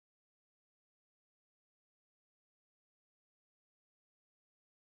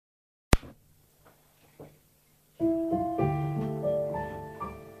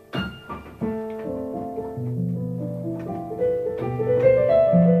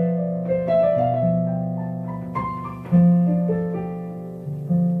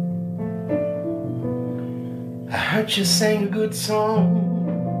she sang a good song,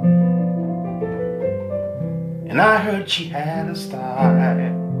 and I heard she had a style.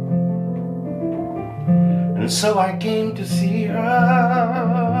 And so I came to see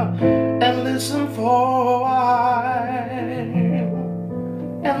her and listen for a while.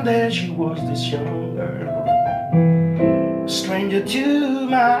 And there she was, this young girl, a stranger to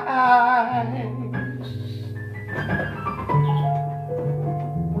my eyes.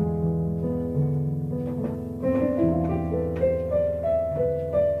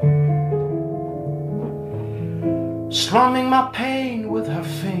 Strumming my pain with her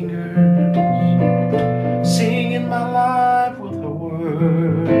fingers, singing my life with her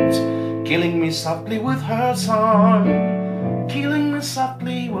words, killing me softly with her song, killing me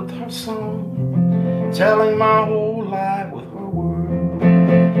softly with her song, telling my whole life with her words,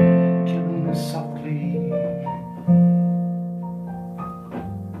 killing me softly.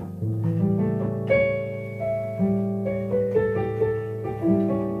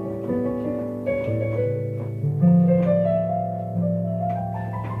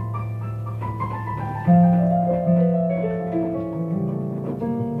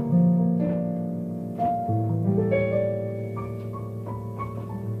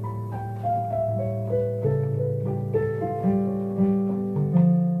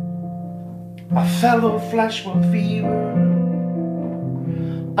 I fellow flesh with fever,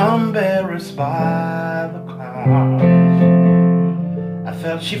 embarrassed by the clouds. I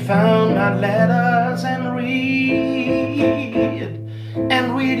felt she found my letters and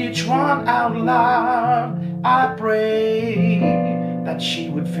read each one out loud. I prayed that she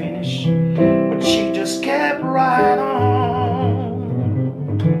would finish, but she just kept right on,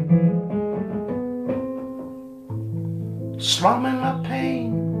 strumming my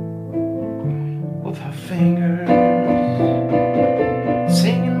pain with her fingers,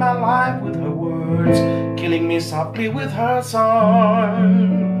 singing my life with her words, killing me softly with her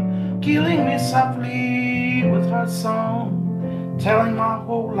song, killing me softly with her song, telling my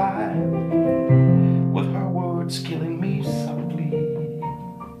whole life with her words, killing me softly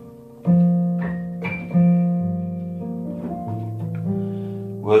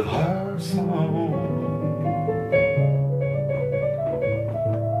with her song.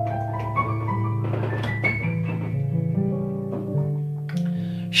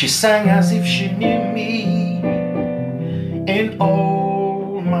 She sang as if she knew me in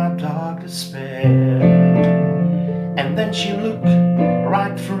all my dark despair, and then she looked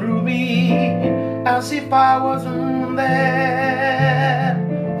right through me as if I wasn't there,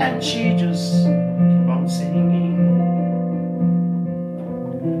 and she just kept on singing,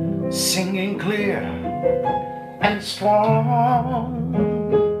 singing clear and strong,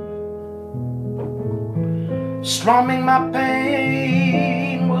 strumming my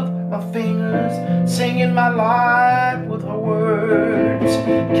pain with her fingers, singing my life with her words,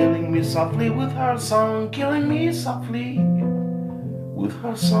 killing me softly with her song, killing me softly with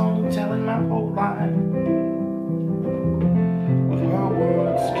her song, telling my whole life with her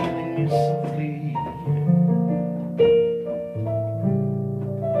words, killing me softly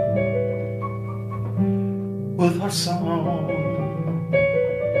with her song.